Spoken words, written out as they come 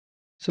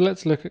So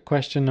let's look at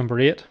question number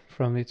 8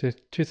 from the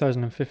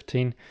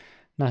 2015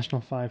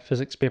 National 5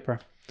 Physics paper.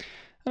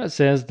 And it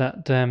says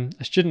that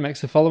a student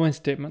makes the following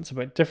statements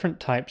about different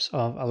types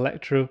of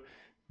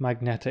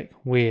electromagnetic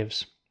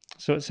waves.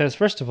 So it says,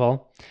 first of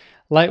all,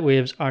 light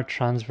waves are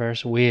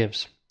transverse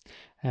waves.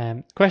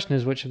 The question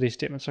is, which of these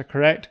statements are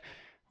correct?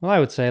 Well, I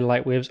would say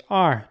light waves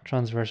are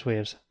transverse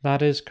waves.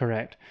 That is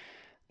correct.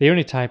 The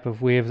only type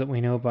of wave that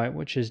we know about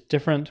which is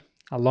different,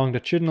 a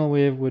longitudinal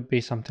wave, would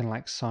be something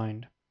like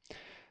sound.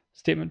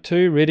 Statement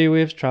 2, radio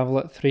waves travel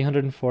at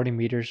 340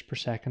 meters per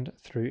second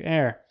through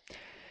air.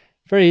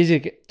 Very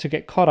easy to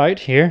get caught out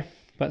here,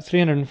 but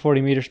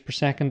 340 meters per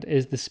second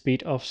is the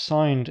speed of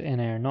sound in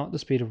air, not the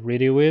speed of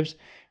radio waves.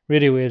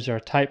 Radio waves are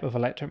a type of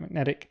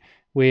electromagnetic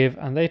wave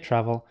and they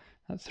travel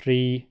at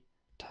 3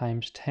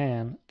 times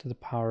 10 to the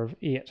power of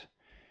 8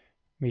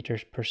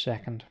 meters per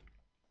second.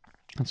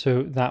 And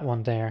so that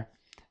one there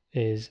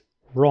is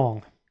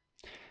wrong.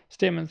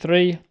 Statement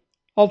 3,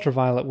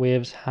 ultraviolet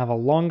waves have a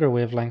longer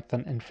wavelength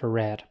than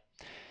infrared.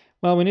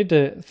 Well, we need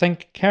to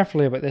think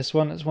carefully about this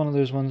one. It's one of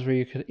those ones where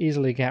you could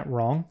easily get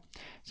wrong.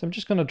 So I'm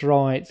just going to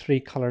draw out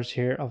 3 colors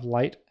here of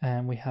light.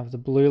 And we have the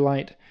blue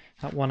light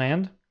at one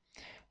end.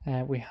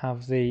 We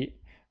have the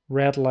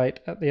red light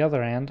at the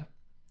other end.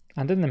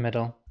 And in the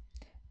middle,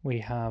 we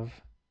have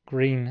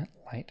green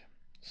light.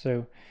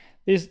 So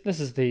this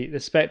is the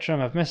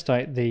spectrum. I've missed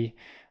out the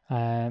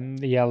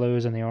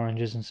yellows and the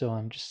oranges and so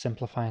on, just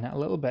simplifying it a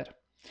little bit.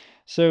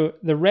 So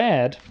the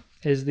red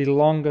is the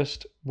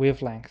longest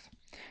wavelength,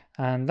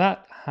 and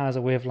that has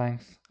a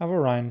wavelength of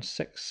around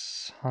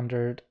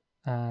 600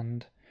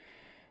 and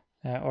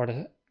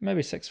or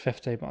maybe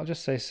 650, but I'll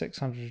just say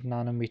 600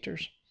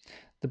 nanometers.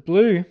 The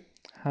blue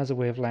has a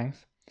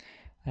wavelength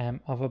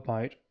of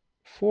about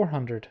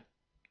 400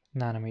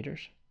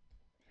 nanometers,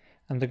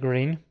 and the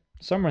green,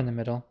 somewhere in the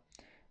middle,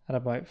 at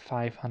about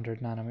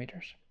 500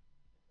 nanometers.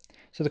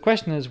 So the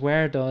question is,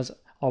 where does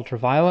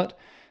ultraviolet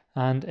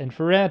and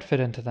infrared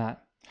fit into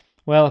that?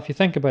 Well, if you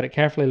think about it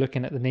carefully,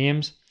 looking at the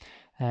names,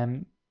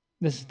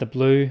 this is the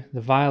blue, the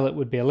violet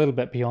would be a little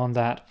bit beyond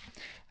that,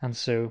 and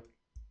so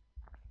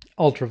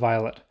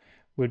ultraviolet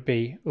would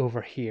be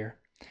over here,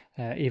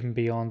 even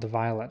beyond the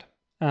violet.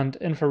 And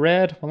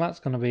infrared, well, that's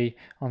going to be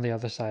on the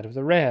other side of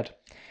the red,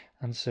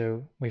 and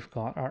so we've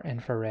got our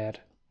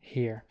infrared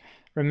here.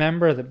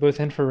 Remember that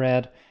both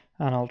infrared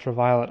and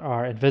ultraviolet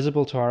are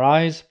invisible to our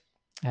eyes,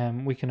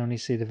 and we can only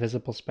see the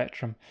visible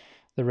spectrum,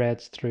 the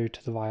reds through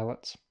to the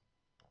violets.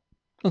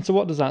 And so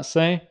what does that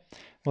say?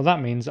 Well,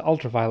 that means that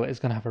ultraviolet is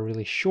going to have a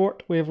really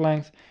short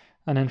wavelength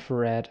and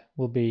infrared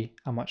will be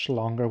a much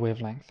longer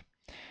wavelength.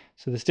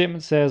 So the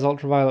statement says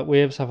ultraviolet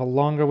waves have a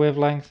longer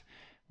wavelength.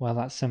 Well,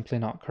 that's simply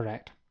not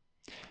correct.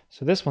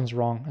 So this one's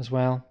wrong as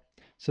well.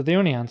 So the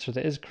only answer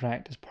that is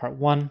correct is part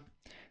 1,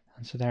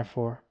 and so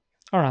therefore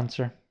our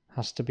answer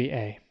has to be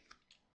A.